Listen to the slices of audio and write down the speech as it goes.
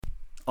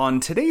On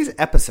today's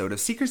episode of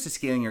Secrets to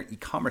Scaling Your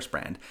E-commerce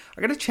Brand,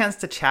 I got a chance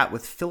to chat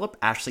with Philip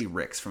Ashley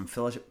Ricks from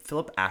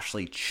Philip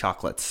Ashley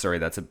Chocolates. Sorry,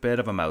 that's a bit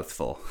of a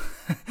mouthful.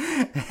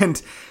 And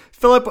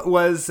Philip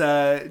was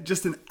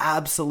just an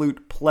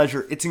absolute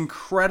pleasure. It's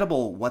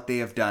incredible what they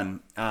have done.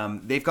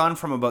 They've gone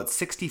from about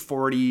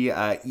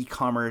 60-40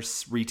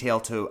 e-commerce retail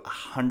to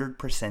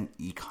 100%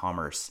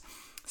 e-commerce,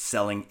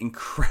 selling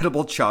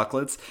incredible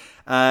chocolates.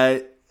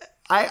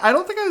 I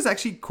don't think I was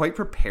actually quite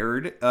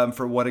prepared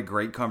for what a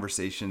great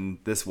conversation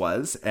this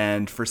was,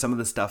 and for some of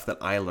the stuff that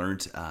I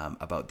learned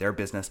about their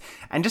business,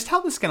 and just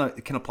how this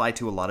can apply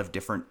to a lot of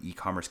different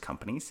e-commerce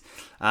companies.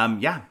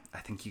 I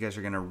think you guys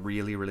are going to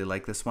really, really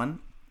like this one.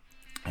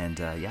 And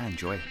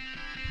enjoy.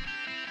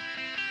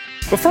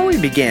 Before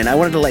we begin, I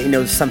wanted to let you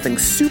know something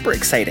super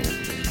exciting.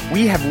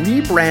 We have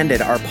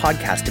rebranded our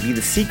podcast to be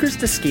the Secrets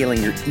to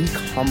Scaling Your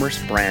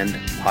E-commerce Brand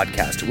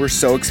podcast. We're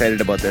so excited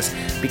about this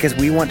because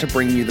we want to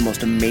bring you the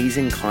most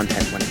amazing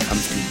content when it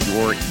comes to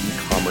your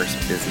e-commerce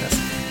business.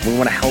 We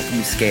want to help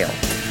you scale.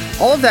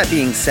 All of that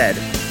being said,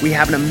 we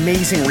have an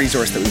amazing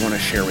resource that we want to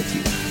share with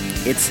you.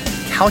 It's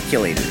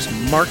calculators,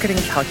 marketing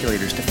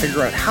calculators to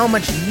figure out how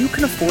much you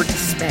can afford to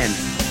spend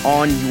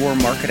on your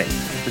marketing.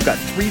 We've got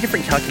 3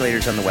 different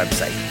calculators on the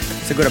website.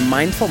 So go to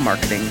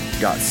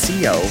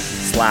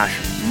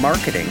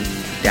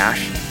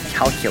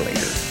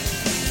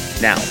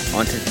mindfulmarketing.co/marketing-calculator. Now,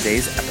 on to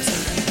today's episode.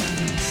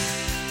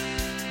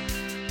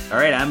 All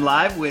right, I'm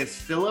live with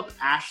Philip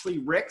Ashley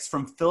Ricks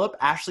from Philip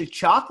Ashley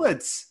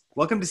Chocolates.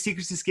 Welcome to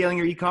Secrets to Scaling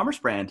Your E-commerce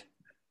Brand.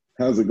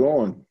 How's it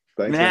going?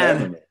 Thanks for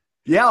having me.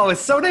 Yeah,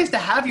 it's so nice to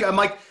have you. I'm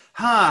like,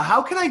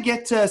 how can I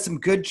get some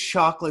good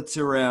chocolates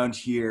around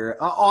here?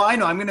 Oh, I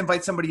know. I'm going to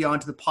invite somebody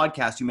onto the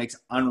podcast who makes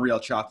unreal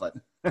chocolate.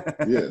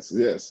 Yes.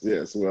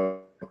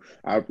 Well,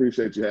 I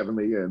appreciate you having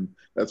me, and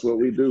that's what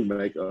we do,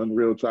 make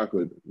unreal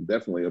chocolate,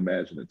 definitely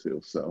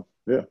imaginative. So,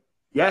 yeah.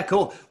 Yeah,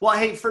 cool. Well,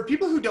 hey, for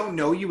people who don't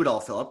know you at all,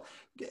 Philip,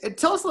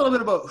 tell us a little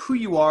bit about who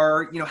you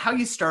are, how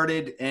you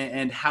started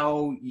and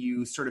how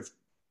you sort of,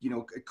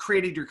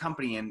 created your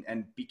company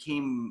and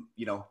became,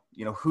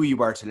 who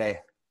you are today.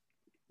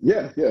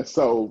 Yeah.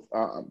 So,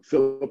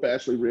 Philip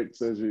Ashley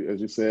Ricks, as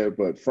you said,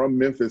 but from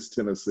Memphis,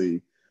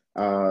 Tennessee.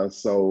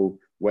 So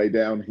way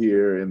down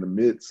here in the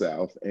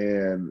Mid-South,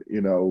 and,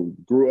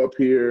 grew up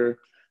here,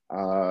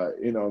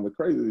 and the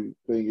crazy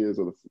thing is,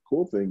 or the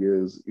cool thing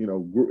is,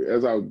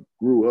 as I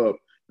grew up,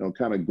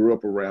 kind of grew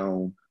up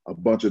around a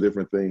bunch of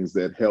different things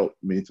that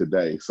helped me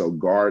today. So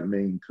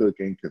gardening,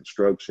 cooking,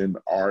 construction,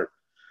 art,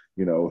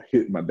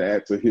 my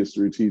dad's a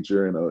history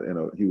teacher and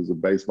he was a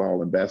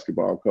baseball and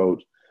basketball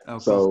coach. Oh,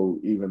 cool. So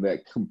even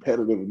that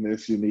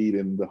competitiveness you need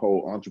in the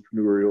whole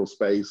entrepreneurial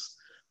space.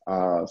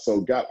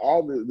 So got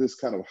all this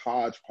kind of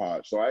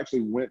hodgepodge. So I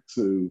actually went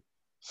to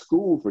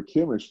school for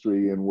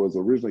chemistry and was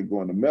originally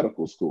going to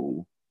medical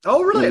school.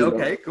 Oh, really?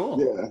 Okay,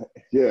 cool.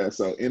 Yeah.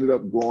 So ended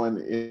up going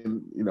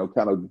in,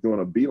 kind of doing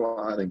a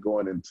beeline and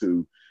going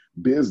into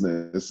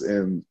business,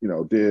 and,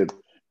 did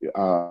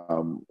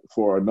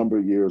for a number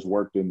of years,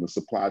 worked in the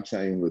supply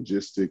chain,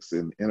 logistics,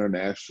 and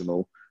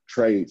international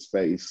trade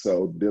space.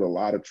 So did a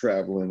lot of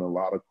traveling, a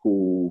lot of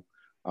cool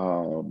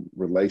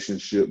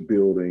relationship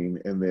building.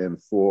 And then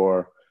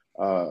for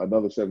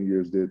another 7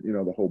 years did,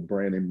 the whole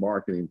branding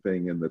marketing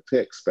thing in the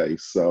tech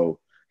space. So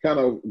kind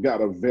of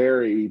got a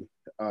varied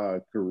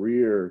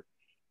career,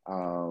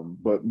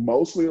 but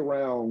mostly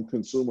around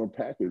consumer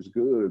packaged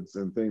goods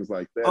and things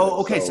like that.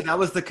 Oh, okay. So that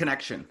was the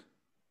connection.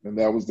 And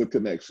that was the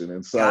connection.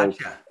 And so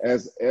Gotcha.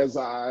 as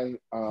I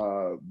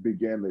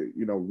began to,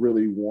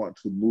 really want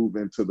to move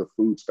into the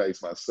food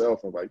space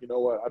myself, I'm like, you know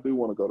what, I do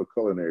want to go to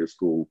culinary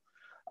school.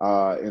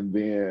 And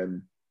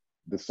then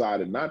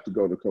decided not to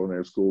go to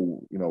culinary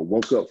school,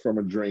 woke up from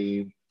a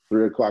dream,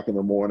 3:00 in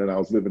the morning. I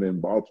was living in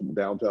Baltimore,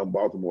 downtown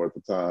Baltimore at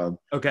the time.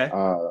 Okay.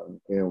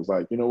 And was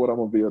like, you know what, I'm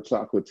going to be a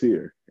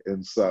chocolatier.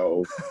 And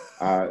so,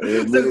 so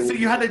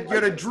you had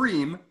a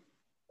dream.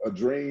 A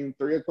dream,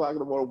 3:00 in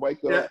the morning,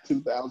 wake up,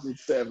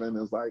 2007,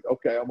 is like,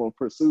 okay, I'm going to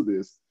pursue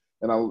this.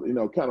 And I,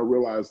 kind of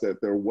realized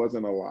that there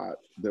wasn't a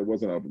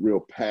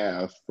real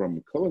path from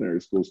a culinary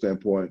school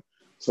standpoint.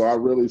 So I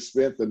really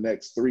spent the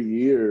next 3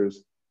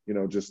 years,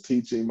 just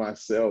teaching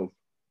myself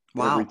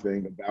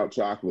everything about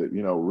chocolate,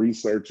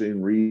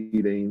 researching,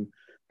 reading,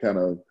 kind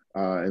of,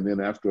 and then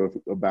after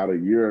about a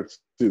year or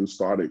two,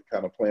 started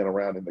kind of playing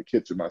around in the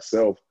kitchen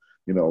myself,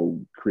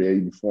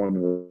 creating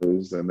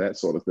formulas and that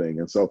sort of thing.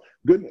 And so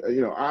good,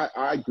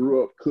 I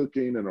grew up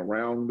cooking and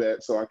around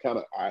that. So I've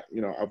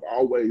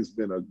always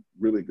been a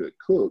really good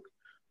cook.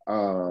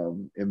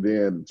 And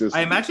then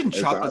I imagine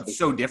chocolate's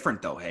so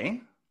different though,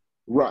 hey?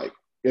 Right.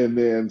 And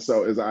then,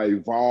 so as I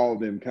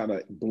evolved and kind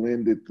of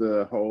blended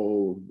the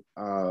whole,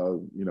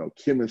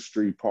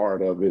 chemistry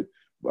part of it,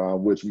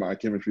 which my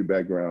chemistry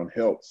background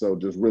helped. So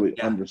just really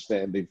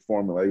understanding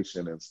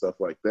formulation and stuff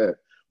like that.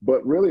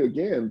 But really,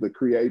 again, the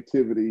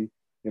creativity,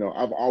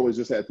 I've always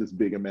just had this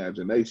big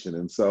imagination.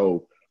 And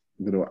so,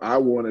 I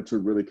wanted to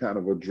really kind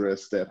of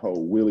address that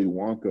whole Willy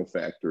Wonka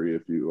factor,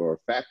 if you will.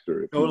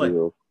 Totally.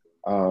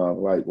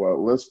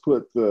 Let's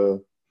put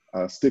the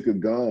a stick of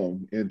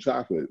gum in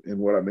chocolate. And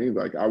what I mean,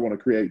 like, I want to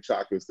create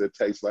chocolates that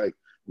taste like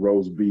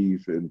roast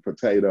beef and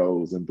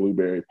potatoes and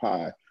blueberry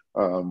pie,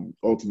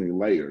 ultimately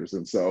layers.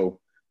 And so,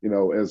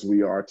 as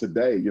we are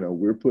today,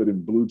 we're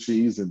putting blue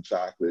cheese in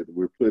chocolate.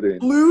 We're putting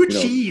blue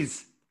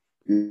cheese.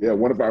 Yeah,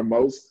 one of our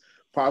most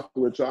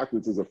popular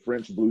chocolates is a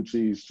French blue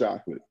cheese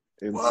chocolate.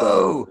 And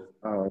Whoa.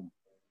 so,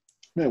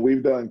 man,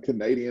 we've done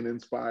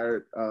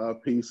Canadian-inspired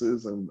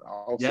pieces and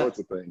all sorts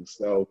of things.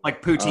 So,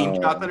 like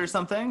poutine chocolate or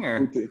something,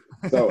 or poutine.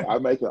 So I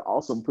make an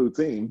awesome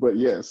poutine, but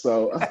yeah.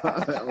 So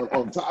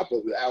on top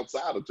of the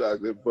outside of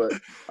chocolate, but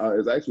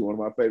it's actually one of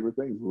my favorite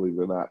things, believe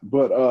it or not.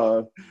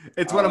 But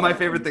it's one of my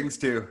favorite things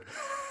too.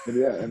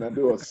 And I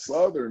do a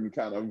southern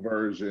kind of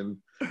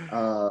version, kind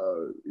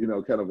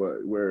of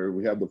where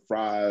we have the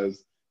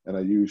fries, and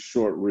I use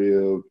short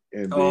rib,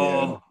 and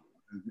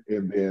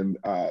then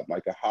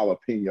like a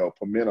jalapeno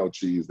pimento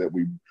cheese that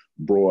we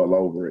broil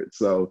over it.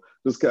 So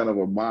just kind of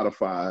a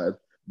modified,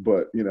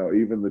 but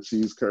even the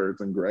cheese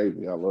curds and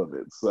gravy, I love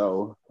it.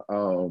 So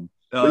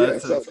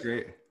that's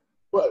great.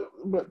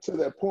 But to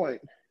that point,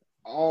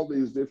 all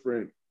these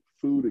different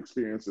food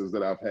experiences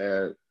that I've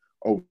had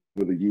over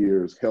the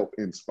years help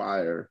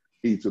inspire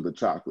each of the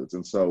chocolates.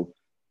 And so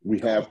we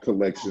have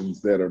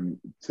collections that are,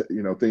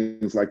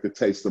 things like the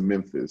Taste of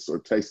Memphis or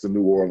Taste of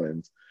New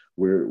Orleans.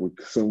 We're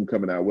soon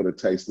coming out with a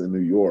Taste of New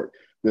York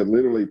that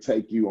literally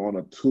take you on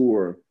a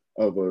tour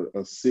of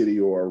a city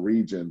or a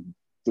region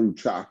through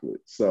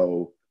chocolate.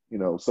 So,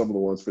 some of the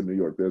ones for New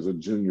York, there's a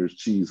Junior's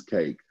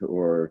cheesecake,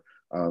 or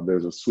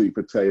there's a sweet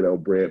potato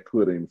bread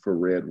pudding for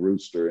Red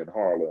Rooster in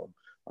Harlem.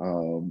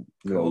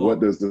 What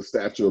does the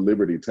Statue of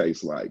Liberty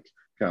taste like,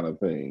 kind of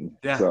thing.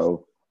 Yeah.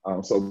 So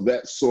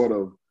that sort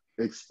of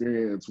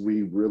experience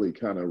we really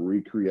kind of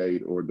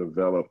recreate or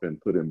develop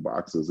and put in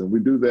boxes. And we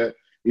do that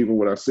even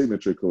with our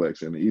signature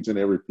collection. Each and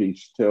every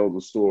piece tells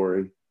a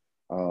story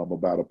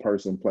about a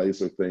person,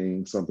 place, or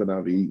thing, something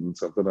I've eaten,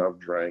 something I've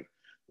drank,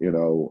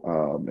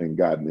 and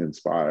gotten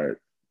inspired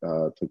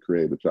to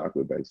create the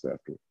chocolate base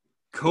after.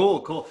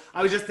 Cool.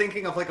 I was just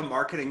thinking of like a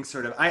marketing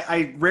sort of.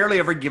 I rarely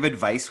ever give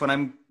advice when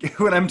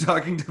I'm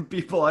talking to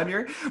people on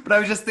here, but I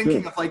was just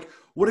thinking of like,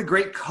 what a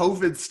great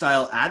COVID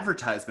style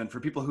advertisement for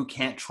people who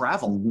can't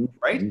travel,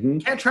 right?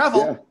 Can't travel.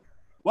 Yeah.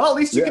 Well, at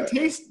least you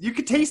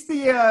could taste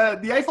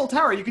the Eiffel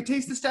Tower. You could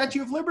taste the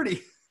Statue of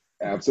Liberty.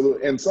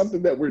 Absolutely. And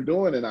something that we're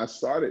doing, and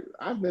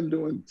I've been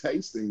doing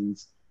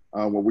tastings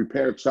where we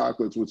pair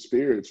chocolates with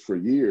spirits for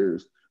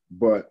years,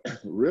 but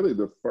really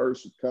the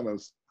first kind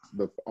of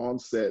the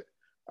onset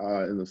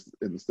in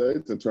the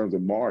States in terms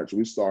of March,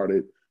 we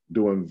started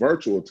doing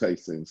virtual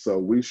tastings. So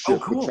we ship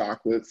the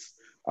chocolates,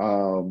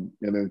 and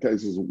in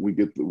cases we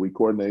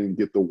coordinate and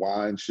get the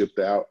wine shipped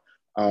out,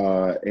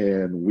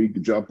 and we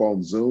jump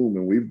on Zoom,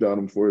 and we've done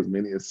them for as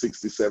many as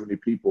 60, 70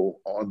 people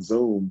on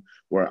Zoom,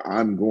 where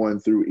I'm going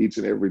through each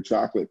and every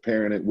chocolate,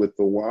 pairing it with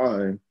the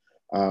wine,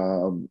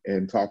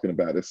 and talking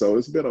about it. So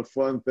it's been a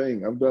fun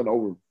thing. I've done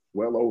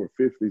well over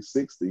 50,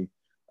 60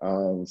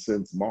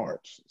 since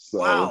March. So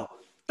wow.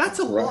 That's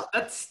a lot.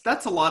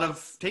 That's a lot of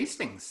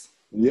tastings.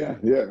 Yeah.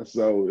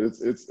 So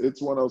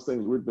it's one of those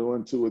things. We're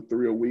doing 2 or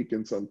 3 a week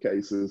in some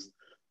cases,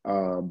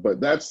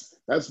 but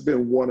that's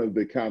been one of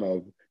the kind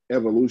of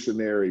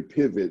evolutionary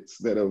pivots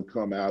that have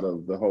come out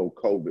of the whole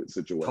COVID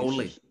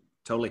situation.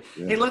 Totally.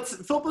 Yeah. Hey,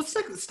 Philip, let's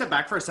take a step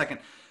back for a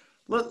second.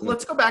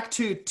 Let's go back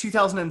to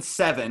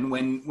 2007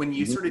 when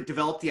you sort of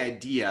developed the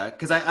idea,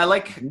 because I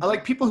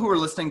like people who are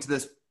listening to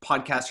this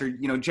podcast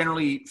are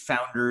generally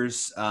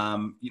founders,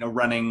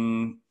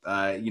 running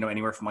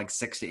anywhere from like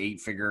 6 to 8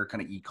 figure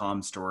kind of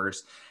e-com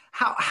stores.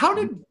 How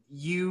did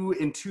you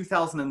in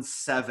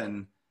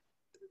 2007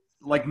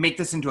 like make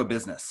this into a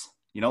business?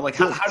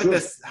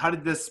 How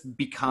did this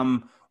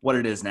become what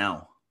it is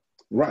now?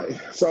 Right.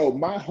 So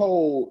my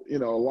whole,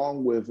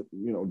 along with,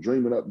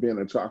 dreaming up being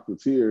a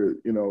chocolatier,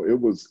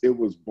 it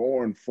was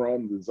born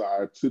from the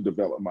desire to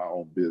develop my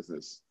own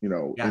business,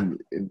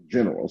 in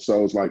general.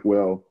 So it's like,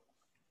 well,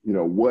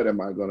 what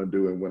am I going to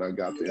do? And when I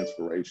got the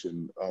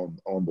inspiration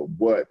on the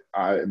what,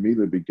 I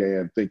immediately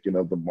began thinking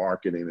of the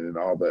marketing and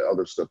all the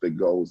other stuff that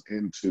goes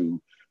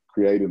into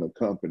creating a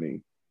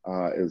company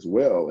as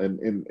well. And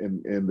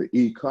in the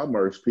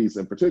e-commerce piece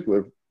in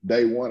particular,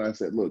 day one, I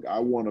said, look, I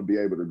want to be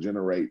able to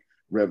generate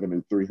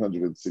revenue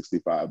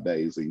 365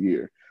 days a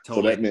year.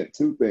 Totally. So that meant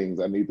 2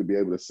 things. I need to be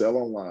able to sell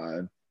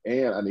online,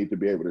 and I need to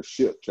be able to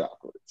ship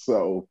chocolate.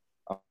 So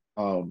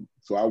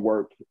I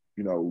worked,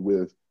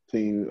 with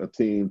a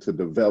team to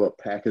develop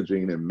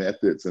packaging and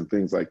methods and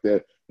things like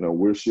that.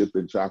 We're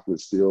shipping chocolate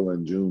still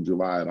in June,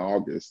 July, and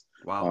August.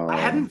 Wow. I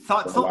hadn't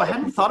thought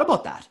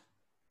about that.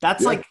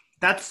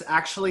 That's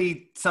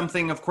actually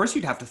something, of course,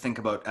 you'd have to think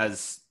about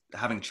as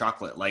having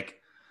chocolate. Like,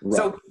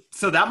 right.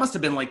 So that must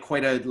have been like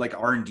quite a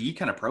R&D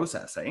kind of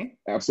process, eh?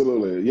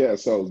 Absolutely. Yeah.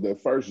 So the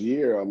first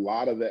year, a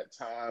lot of that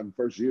time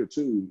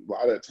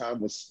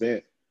was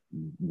spent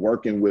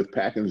working with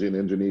packaging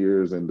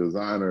engineers and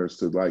designers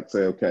to like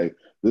say, okay,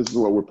 this is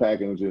what we're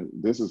packaging.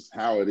 This is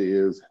how it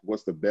is.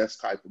 What's the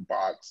best type of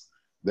box?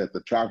 that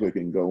the chocolate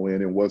can go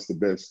in, and what's the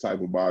best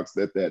type of box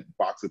that that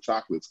box of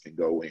chocolates can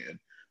go in.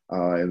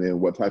 And then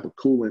what type of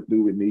coolant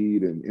do we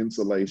need, and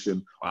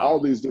insulation, all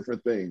these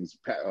different things,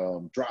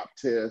 drop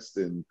test,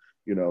 and,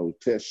 you know,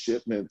 test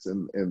shipments,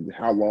 and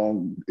how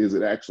long is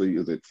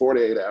it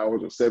 48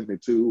 hours or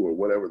 72 or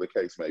whatever the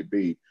case may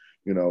be,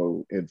 you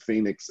know, in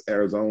Phoenix,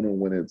 Arizona,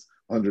 when it's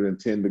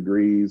 110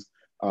 degrees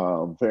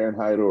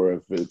Fahrenheit, or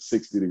if it's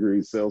 60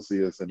 degrees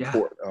Celsius in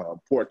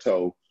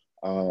Porto,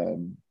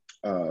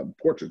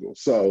 Portugal.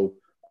 So,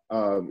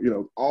 you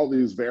know, all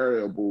these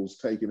variables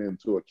taken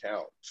into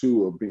account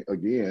to,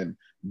 again,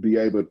 be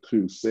able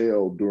to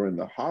sell during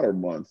the hotter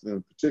months,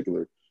 in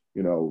particular,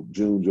 you know,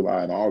 June,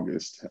 July, and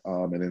August,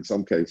 and in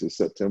some cases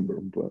September.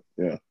 But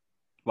yeah.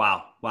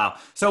 Wow.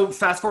 So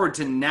fast forward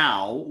to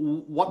now,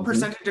 what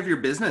percentage of your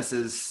business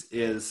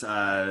is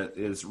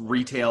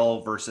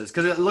retail versus,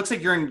 because it looks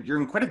like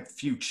you're in quite a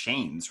few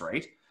chains,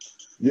 right?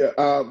 Yeah,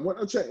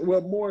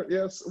 well, more,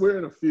 yes, we're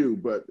in a few,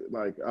 but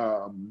like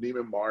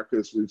Neiman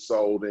Marcus we've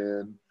sold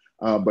in,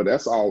 but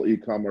that's all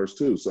e-commerce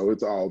too. So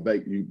it's all,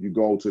 you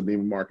go to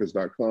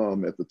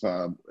neimanmarcus.com at the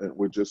time, and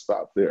we just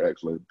stopped there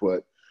actually.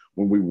 But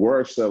when we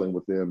were selling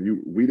with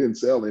them, we didn't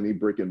sell any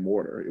brick and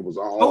mortar. It was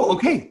all. Oh,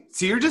 okay.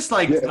 So you're just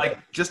like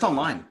just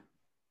online.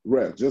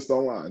 Right, just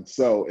online.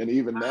 So, and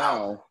even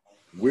now,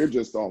 we're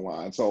just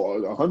online. So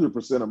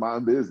 100% of my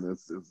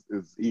business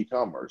is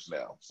e-commerce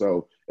now.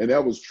 So, and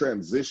that was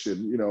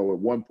transition, you know, at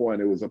one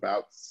point it was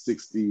about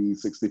 60,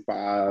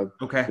 65.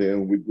 Okay.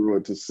 Then we grew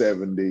it to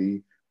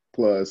 70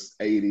 plus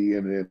 80.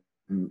 And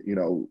then, you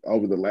know,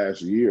 over the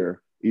last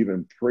year,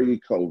 even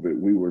pre-COVID,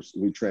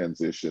 we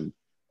transitioned.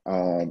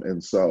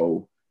 And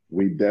so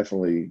we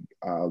definitely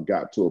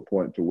got to a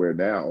point to where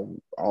now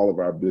all of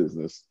our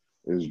business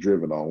is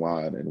driven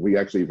online. And we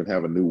actually even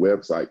have a new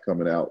website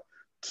coming out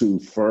to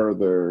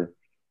further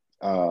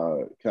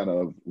kind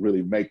of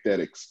really make that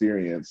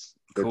experience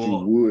that you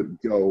would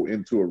go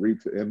into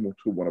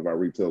one of our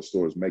retail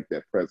stores, make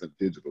that present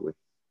digitally.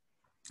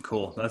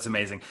 Cool. That's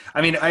amazing.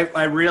 I mean,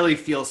 I really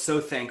feel so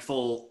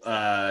thankful,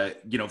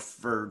 you know,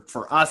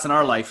 for us in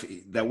our life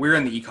that we're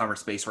in the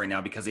e-commerce space right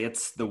now, because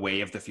it's the way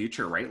of the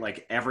future, right?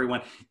 Like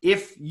everyone,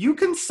 if you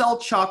can sell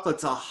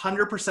chocolates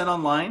 100%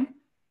 online,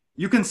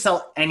 you can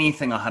sell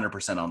anything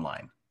 100%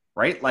 online,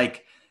 right?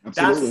 Like,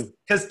 absolutely.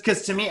 That's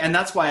because to me, and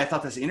that's why I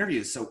thought this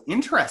interview is so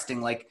interesting.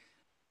 Like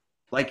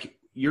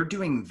you're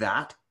doing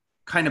that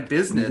kind of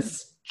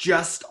business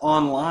just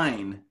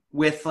online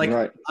with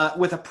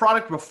with a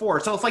product before.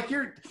 So it's like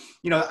you're,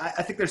 you know,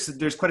 I think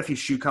there's quite a few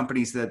shoe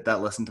companies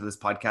that listen to this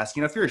podcast.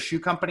 You know, if you're a shoe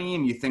company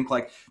and you think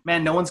like,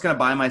 man, no one's going to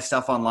buy my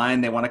stuff online,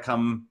 they want to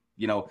come,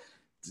 you know,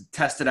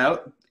 test it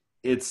out.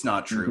 It's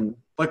not true.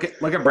 Look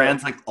at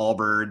brands like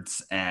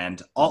Allbirds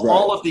and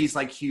all of these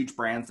like huge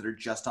brands that are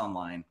just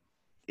online.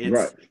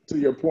 Right. To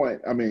your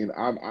point, I mean,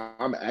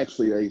 I'm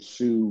actually a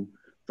shoe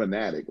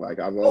fanatic. Like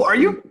I love. Oh, are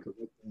you?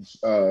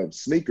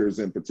 Sneakers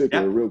in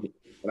particular, real.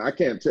 And I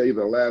can't tell you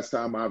the last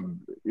time I've,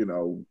 you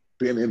know,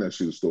 been in a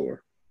shoe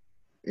store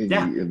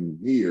in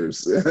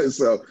years.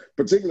 So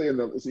particularly in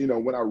the, you know,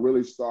 when I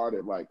really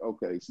started, like,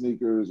 okay,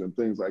 sneakers and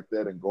things like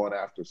that, and going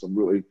after some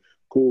really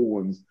cool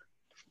ones.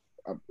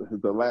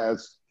 The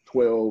last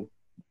 12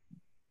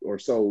 or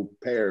so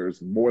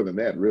pairs, more than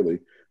that, really.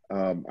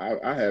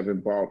 I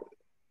haven't bought,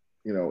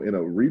 you know, in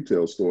a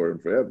retail store in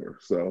forever.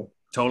 So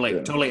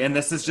totally. And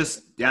this is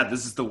just,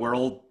 this is the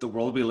world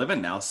we live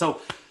in now.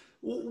 So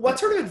what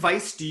sort of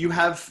advice do you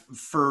have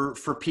for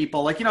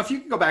people? Like, you know, if you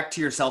could go back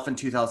to yourself in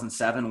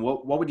 2007,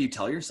 what would you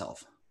tell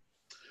yourself?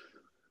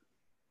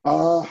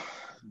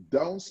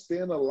 Don't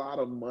spend a lot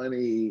of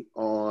money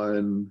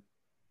on,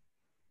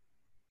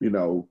 you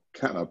know,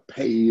 kind of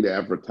paid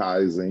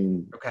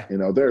advertising. Okay. You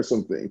know, there are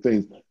some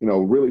things, you know,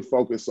 really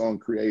focus on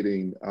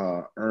creating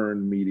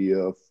earned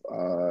media.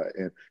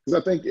 And because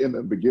I think in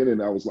the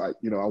beginning I was like,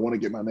 you know, I want to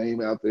get my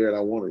name out there and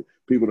I wanted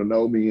people to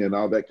know me and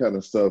all that kind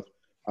of stuff.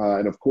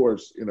 And of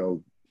course, you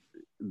know,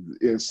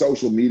 in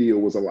social media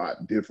was a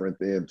lot different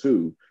then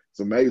too. It's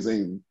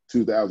amazing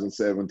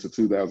 2007 to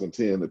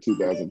 2010 to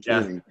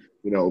 2020,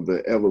 you know,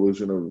 the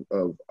evolution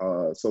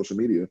of social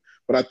media.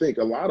 But I think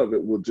a lot of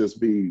it will just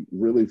be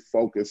really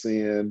focus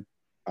in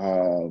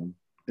and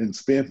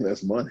spend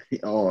less money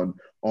on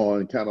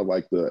kind of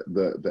like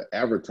the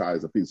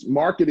advertising piece.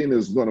 Marketing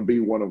is going to be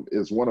one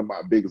of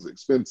my biggest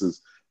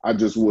expenses. I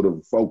just would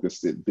have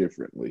focused it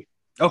differently.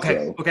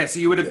 Okay. So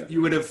you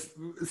would have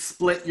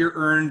split your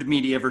earned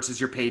media versus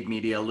your paid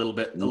media a little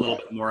bit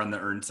more on the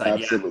earned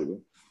side. Absolutely.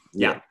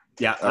 Yeah.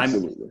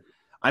 Absolutely.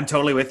 I'm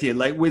totally with you.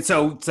 Like,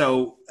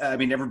 so I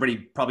mean, everybody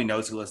probably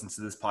knows who listens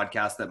to this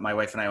podcast that my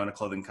wife and I own a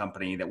clothing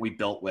company that we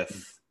built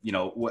with, you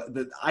know,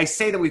 I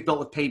say that we've built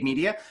with paid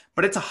media,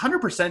 but it's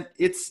 100%,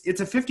 it's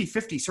a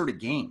 50-50 sort of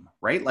game,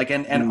 right? Like,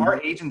 and our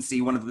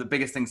agency, one of the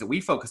biggest things that we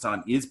focus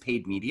on is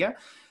paid media.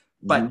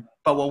 But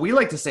what we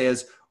like to say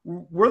is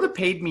we're the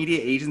paid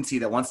media agency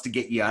that wants to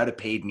get you out of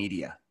paid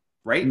media,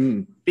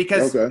 right?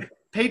 Because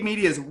paid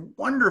media is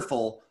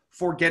wonderful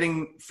for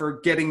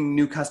getting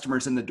new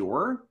customers in the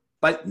door.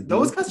 But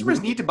those customers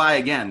need to buy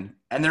again,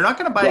 and they're not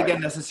going to buy Right.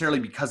 again necessarily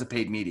because of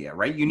paid media,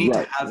 right? You need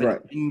to have an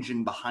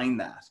engine behind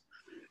that.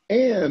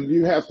 And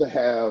you have to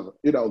have,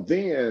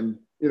 then,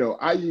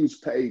 I use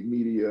paid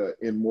media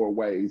in more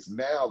ways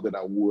now than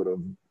I would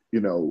have.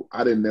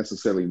 I didn't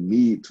necessarily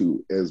need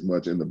to as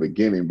much in the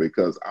beginning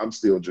because I'm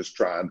still just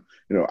trying,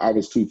 I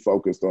was too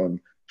focused on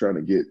trying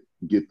to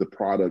get the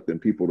product and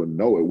people to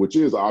know it, which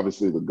is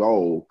obviously the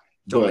goal.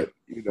 Totally.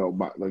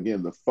 But,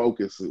 again, the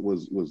focus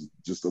was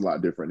just a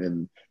lot different,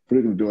 and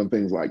particularly doing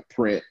things like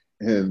print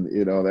and,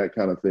 that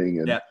kind of thing.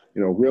 And,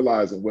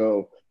 realizing,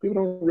 well, people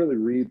don't really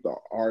read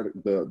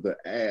the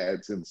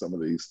ads in some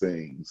of these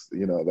things,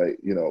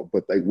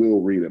 but they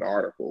will read an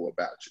article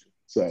about you.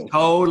 So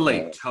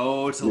totally.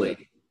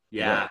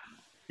 Yeah.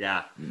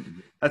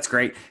 That's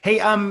great. Hey,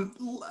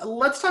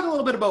 let's talk a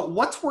little bit about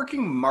what's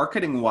working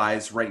marketing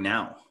wise right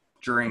now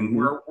during,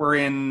 we're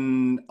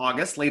in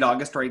August, late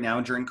August right now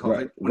during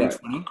COVID,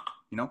 2020,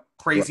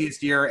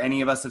 craziest year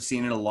any of us have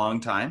seen in a long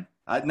time.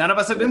 None of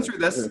us have been through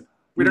this.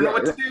 We don't know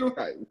what to do.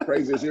 Right.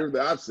 Craziest year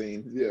that I've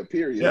seen. Yeah.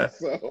 Period. Yeah.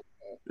 So,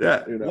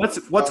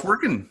 what's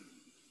working?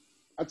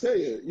 I tell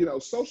you,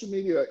 social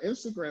media,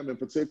 Instagram in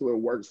particular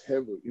works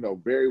heavily,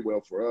 very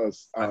well for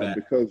us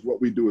because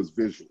what we do is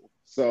visual.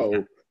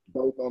 So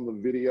both on the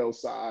video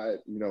side,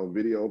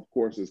 video of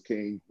course is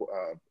king,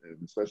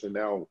 especially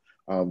now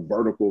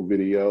vertical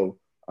video.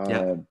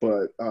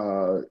 But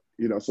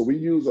so we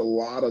use a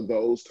lot of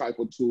those type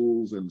of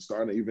tools and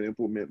starting to even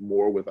implement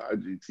more with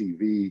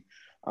IGTV,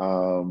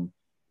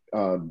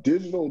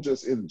 digital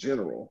just in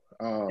general.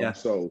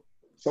 So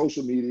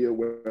social media,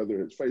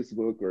 whether it's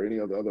Facebook or any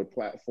of the other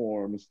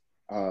platforms,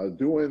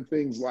 doing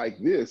things like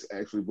this,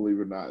 actually, believe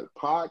it or not,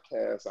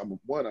 podcasts. I'm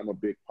a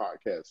big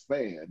podcast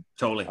fan.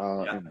 Totally.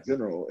 In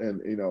general. And,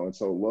 and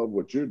so love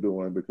what you're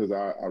doing because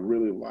I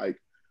really like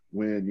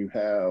when you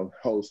have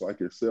hosts like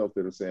yourself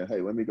that are saying, hey,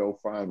 let me go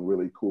find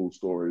really cool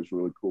stories,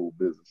 really cool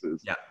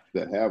businesses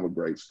that have a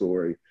great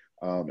story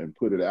and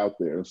put it out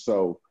there.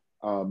 So,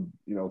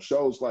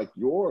 shows like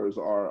yours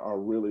are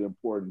really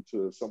important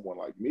to someone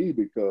like me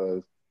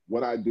because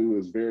what I do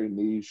is very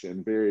niche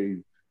and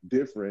very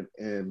different.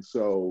 And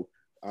so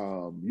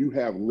you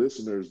have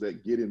listeners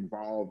that get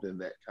involved in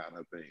that kind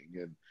of thing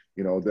and,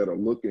 that are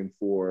looking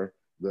for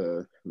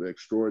the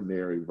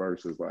extraordinary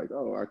versus like,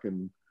 oh,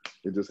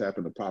 it just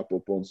happened to pop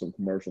up on some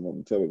commercial on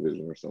the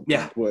television or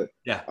something.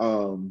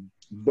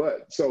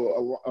 But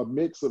so a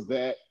mix of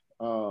that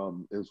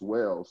as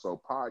well. So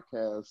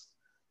podcasts,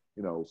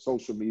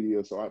 social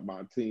media. So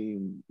my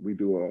team, we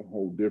do a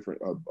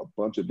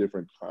bunch of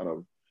different kind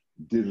of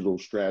digital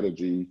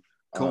strategy,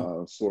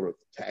 sort of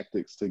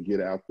tactics to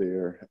get out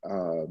there.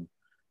 And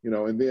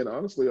then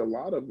honestly, a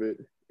lot of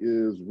it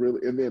is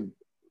really, and then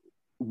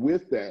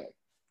with that,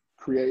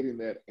 creating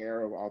that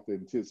air of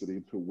authenticity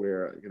to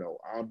where,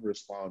 I'm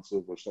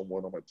responsive or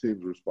someone on my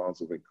team's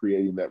responsive and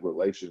creating that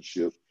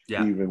relationship,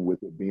 even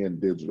with it being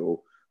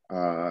digital.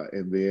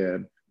 And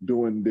then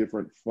doing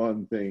different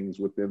fun things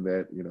within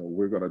that,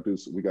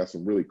 we got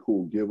some really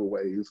cool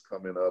giveaways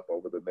coming up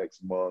over the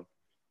next month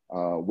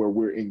where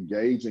we're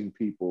engaging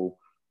people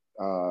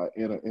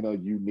in a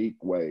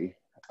unique way,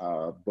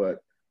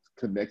 but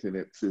connecting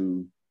it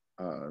to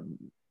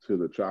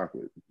the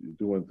chocolate,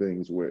 doing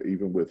things where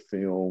even with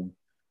film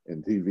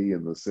and TV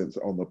in the sense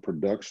on the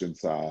production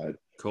side.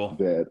 Cool.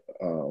 That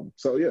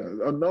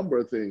a number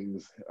of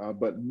things,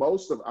 but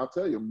I'll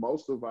tell you,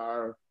 most of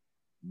our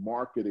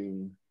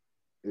marketing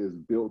is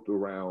built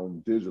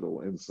around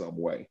digital in some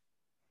way.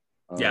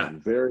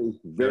 Very,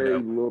 very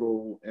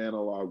little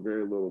analog,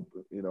 very little,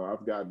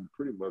 I've gotten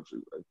pretty much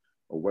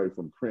away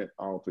from print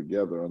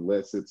altogether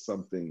unless it's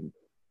something,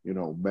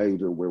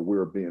 major where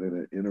we're being in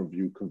an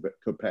interview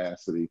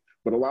capacity.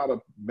 But a lot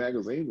of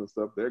magazines and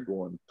stuff, they're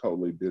going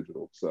totally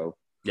digital. So,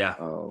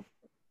 digital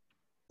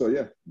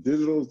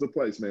is the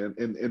place, man.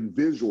 And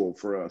visual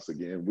for us,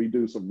 again, we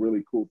do some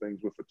really cool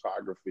things with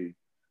photography.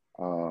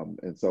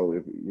 And so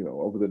if,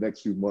 over the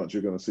next few months,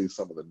 you're going to see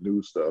some of the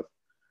new stuff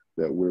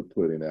that we're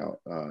putting out.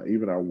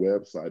 Even our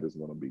website is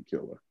going to be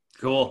killer.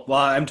 Cool. Well,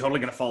 I'm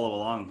totally going to follow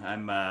along.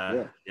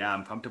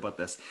 I'm pumped about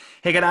this.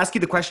 Hey, I got to ask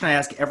you the question I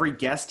ask every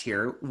guest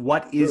here.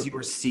 What is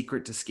your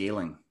secret to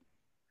scaling?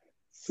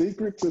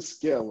 Secret to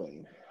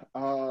scaling?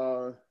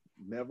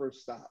 Never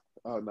stop.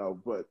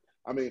 No, but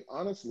I mean,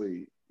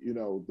 honestly,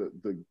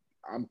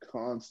 I'm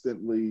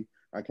constantly,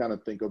 I kind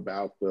of think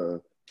about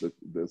the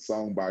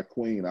song by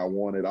Queen, I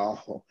Want It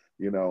All,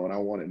 and I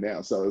want it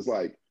now. So it's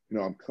like,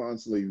 I'm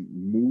constantly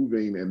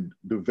moving and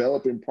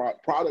developing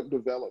product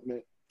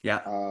development.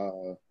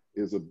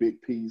 Is a big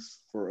piece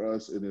for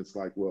us. And it's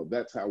like, well,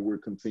 that's how we're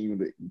continuing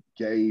to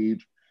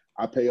gauge.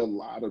 I pay a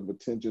lot of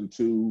attention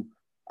to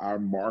our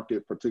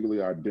market,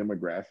 particularly our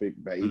demographic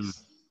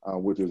base,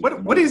 which is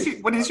what is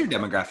your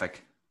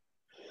demographic?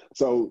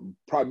 So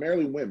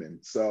primarily women.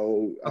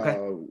 So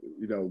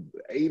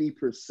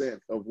 80%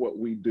 of what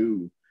we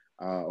do,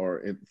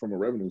 from a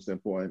revenue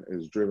standpoint,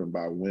 is driven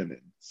by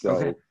women.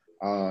 So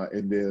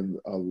and then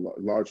a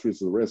large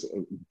piece of the rest,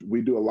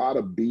 we do a lot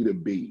of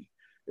B2B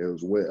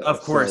as well.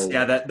 Of course,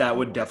 that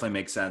would definitely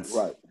make sense.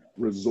 Right.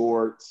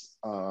 resorts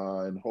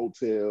and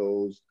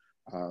hotels,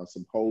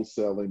 some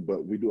wholesaling,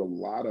 but we do a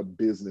lot of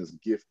business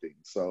gifting.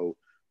 So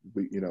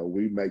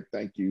we make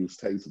thank yous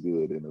taste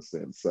good in a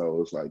sense.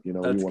 So it's like, you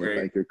That's want to great.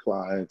 thank your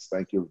clients,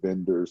 thank your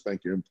vendors,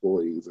 thank your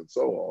employees, and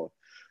so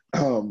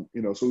on.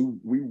 So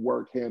we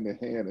work hand in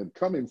hand. And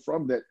coming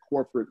from that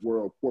corporate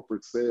world,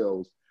 corporate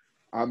sales,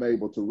 I'm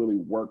able to really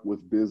work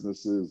with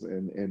businesses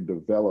and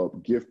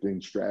develop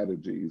gifting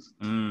strategies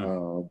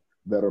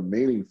that are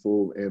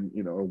meaningful.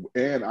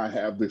 And I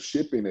have the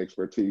shipping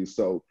expertise.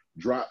 So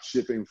drop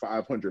shipping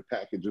 500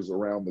 packages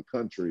around the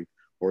country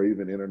or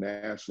even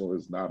international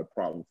is not a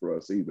problem for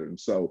us either. And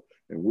so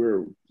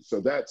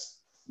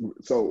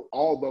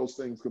all those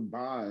things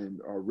combined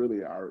are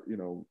really our,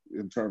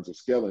 in terms of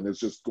scaling, it's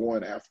just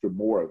going after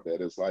more of that.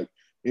 It's like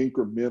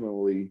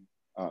incrementally,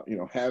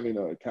 having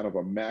a kind of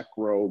a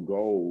macro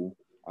goal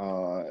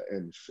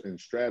and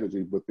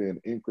strategy, but then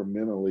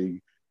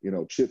incrementally,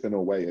 chipping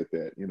away at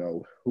that.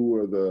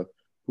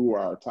 Who are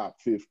our top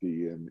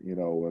 50 and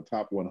a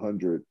top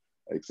 100,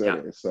 et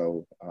cetera. Yeah.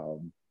 So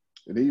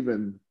and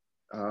even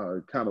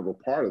kind of a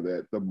part of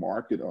that, a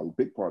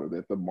big part of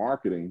that, the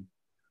marketing.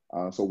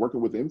 So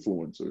working with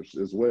influencers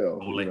as well,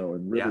 totally.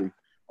 And really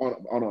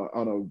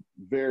on a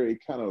very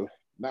kind of,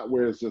 not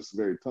where it's just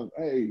very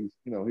hey,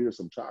 here's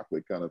some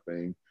chocolate kind of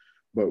thing,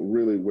 but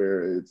really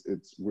where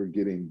we're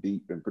getting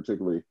deep and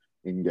particularly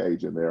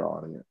engaging their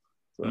audience.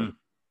 So,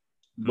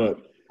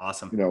 but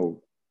awesome.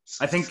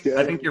 I think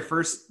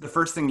the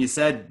first thing you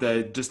said,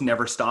 the just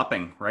never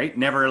stopping, right?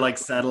 Never like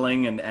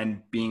settling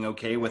and being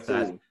okay with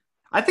that.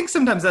 I think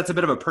sometimes that's a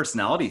bit of a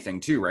personality thing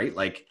too, right?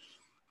 Like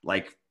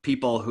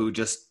people who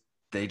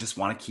they just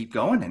want to keep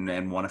going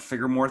and want to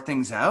figure more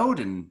things out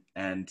and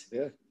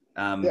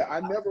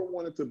I never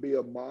wanted to be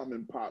a mom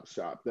and pop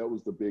shop. That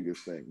was the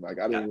biggest thing. Like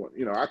I didn't want,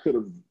 I could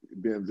have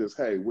been just,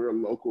 hey, we're a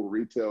local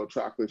retail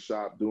chocolate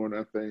shop doing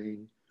our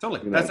thing.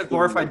 Totally. That's a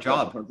glorified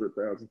job.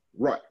 100,000.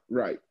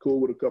 Right. Cool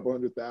with a couple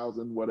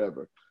 100,000,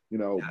 whatever,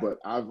 but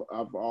I've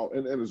all,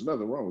 and there's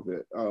nothing wrong with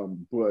it.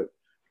 But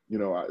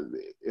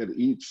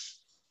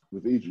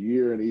with each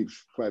year and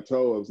each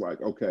plateau, I was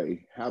like,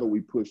 okay, how do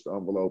we push the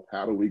envelope?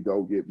 How do we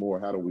go get more?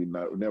 How do we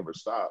never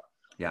stop?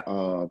 Yeah.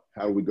 How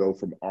do we go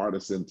from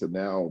artisan to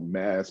now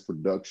mass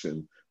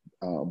production,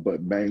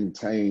 but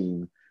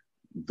maintain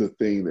the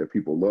thing that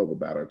people love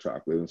about our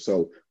chocolate? And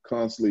so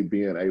constantly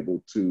being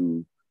able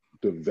to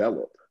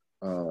develop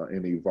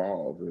and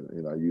evolve,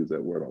 and I use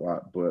that word a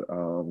lot, but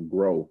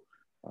grow.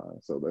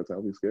 So that's how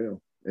we scale.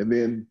 And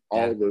then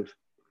all the,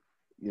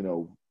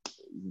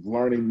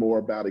 learning more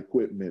about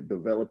equipment,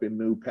 developing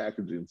new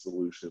packaging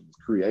solutions,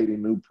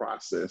 creating new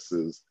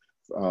processes,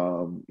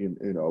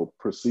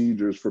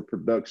 procedures for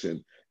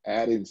production,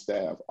 adding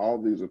staff.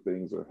 All these are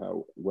things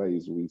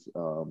ways we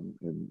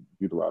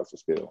utilize the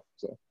scale.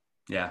 So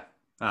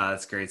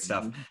that's great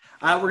stuff.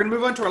 We're gonna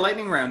move on to our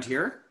lightning round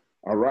here.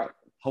 All right.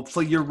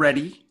 Hopefully you're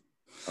ready.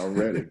 I'm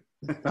ready.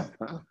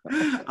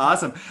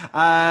 Awesome.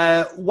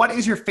 What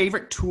is your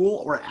favorite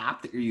tool or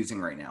app that you're using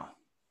right now?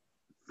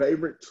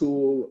 Favorite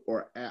tool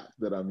or app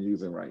that I'm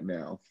using right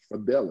now?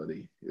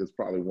 Fidelity is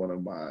probably one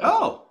of my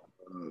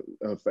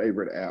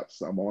favorite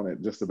apps. I'm on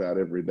it just about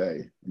every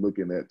day,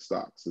 looking at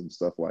stocks and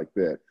stuff like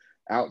that.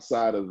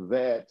 Outside of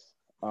that,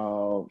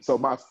 so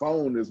my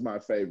phone is my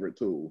favorite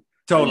tool.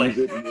 Totally. I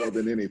use it more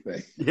than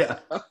anything. Yeah.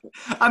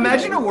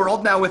 Imagine a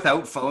world now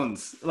without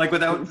phones, like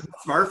without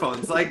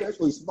smartphones. Like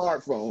especially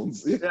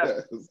smartphones.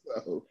 Yeah.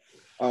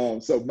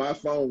 So my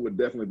phone would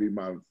definitely be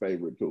my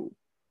favorite tool.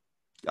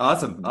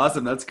 Awesome.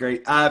 That's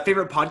great.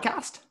 Favorite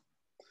podcast?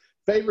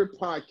 Favorite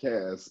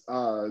podcast,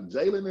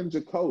 Jalen and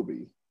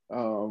Jacoby.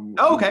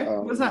 Okay.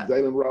 What's that?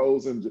 Jalen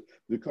Rose and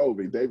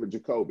David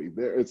Jacoby.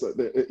 It's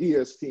the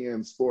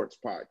ESPN sports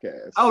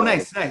podcast. Oh,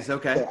 nice.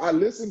 Okay. So I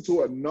listen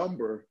to a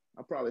number.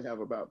 I probably have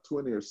about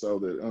 20 or so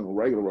that on a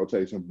regular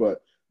rotation,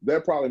 but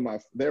they're probably my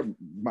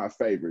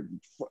favorite.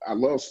 I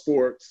love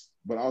sports,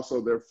 but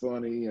also they're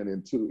funny and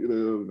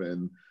intuitive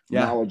and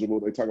knowledgeable.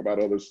 They talk about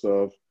other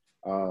stuff.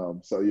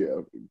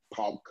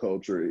 Pop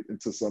culture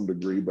to some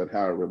degree, but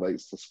how it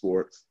relates to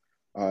sports.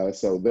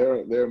 So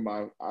they're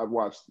I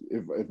watch,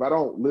 if I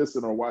don't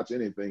listen or watch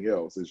anything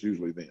else, it's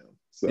usually them.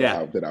 So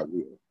that I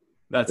will.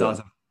 That's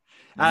awesome.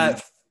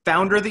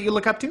 Founder that you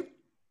look up to?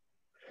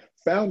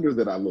 Founder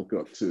that I look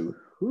up to.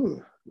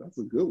 Whew, that's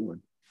a good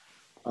one.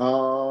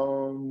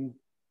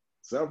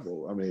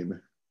 Several. I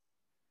mean,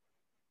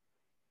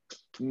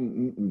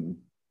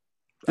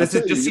 this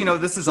is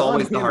just, this is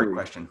always the hard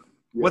question.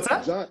 Yeah, what's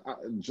that?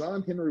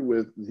 John Henry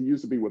he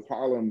used to be with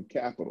Harlem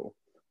Capital.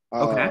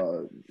 Okay.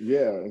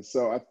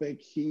 So I think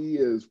he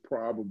is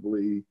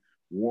probably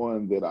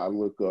one that I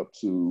look up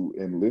to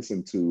and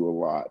listen to a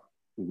lot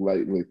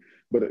lately.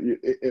 But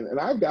and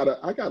I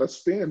got a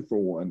spin for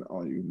one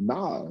on you,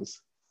 Nas.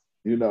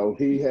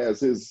 He has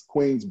his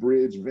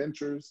Queensbridge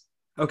Ventures.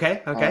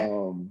 Okay.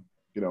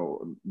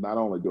 Not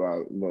only do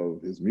I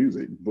love his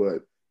music,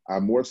 but I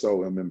more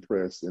so am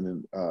impressed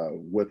in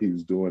what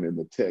he's doing in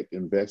the tech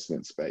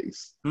investment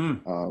space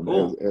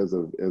cool. as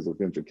a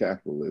venture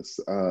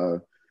capitalist.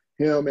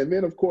 Him, and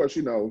then of course,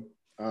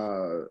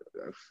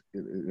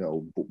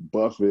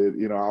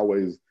 Buffett. I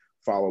always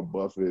follow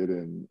Buffett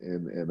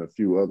and a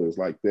few others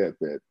like that.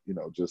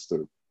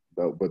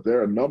 But there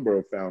are a number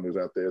of founders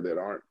out there that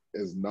aren't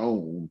as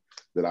known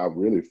that I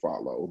really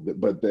follow,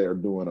 but they're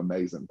doing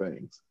amazing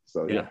things.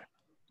 So yeah.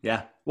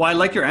 Yeah. Well, I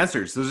like your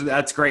answers.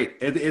 That's great.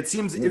 It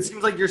seems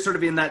like you're sort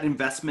of in that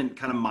investment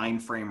kind of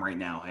mind frame right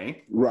now.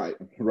 Hey. Right.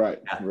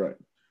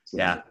 So,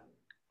 yeah.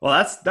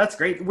 Well, that's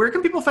great. Where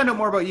can people find out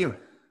more about you?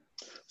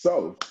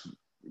 So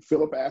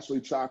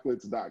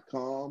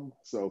philipashleychocolates.com.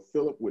 So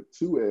Philip with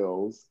 2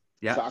 L's,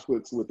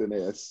 chocolates with an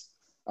S.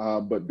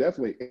 But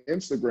definitely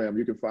Instagram,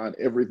 you can find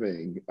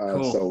everything.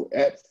 Cool. So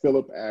at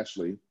Philip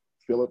Ashley,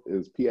 Philip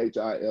is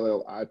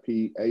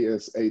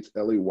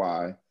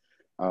PhilipAshley.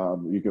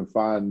 You can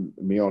find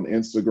me on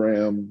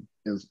Instagram,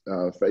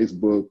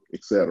 Facebook,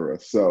 etc.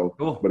 So,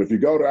 cool. But if you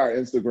go to our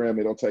Instagram,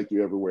 it'll take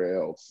you everywhere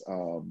else.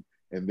 And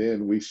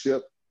then we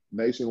ship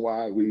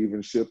nationwide. We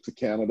even ship to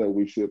Canada.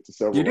 We ship to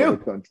several other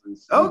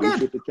countries. Oh, we good.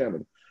 Ship to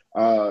Canada.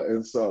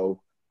 And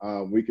so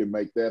we can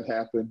make that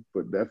happen,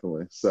 but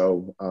definitely.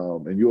 So,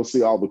 and you'll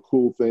see all the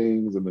cool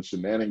things and the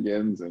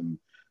shenanigans and,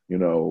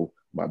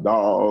 my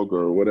dog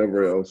or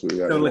whatever else we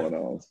got going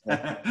on.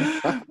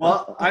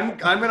 Well, I'm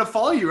going to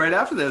follow you right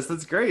after this.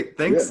 That's great.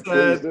 Thanks.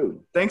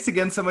 Thanks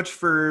again so much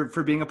for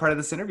being a part of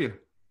this interview.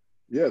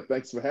 Yeah.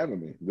 Thanks for having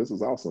me. This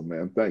was awesome,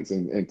 man. Thanks.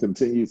 And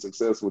continued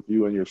success with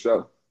you and your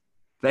show.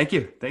 Thank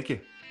you.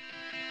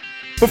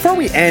 Before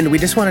we end, we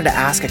just wanted to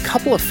ask a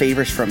couple of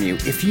favors from you.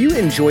 If you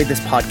enjoyed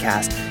this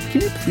podcast,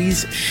 can you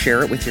please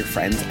share it with your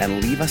friends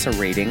and leave us a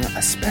rating,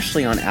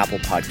 especially on Apple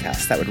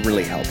Podcasts? That would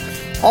really help.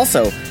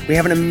 Also, we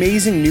have an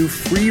amazing new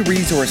free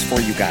resource for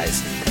you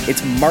guys.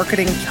 It's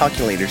Marketing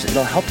Calculators.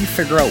 It'll help you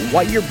figure out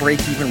what your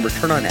break-even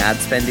return on ad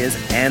spend is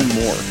and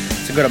more.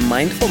 So go to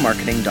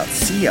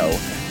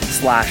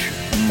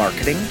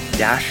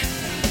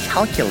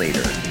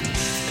mindfulmarketing.co/marketing-calculator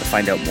to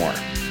find out more.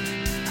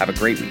 Have a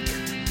great week.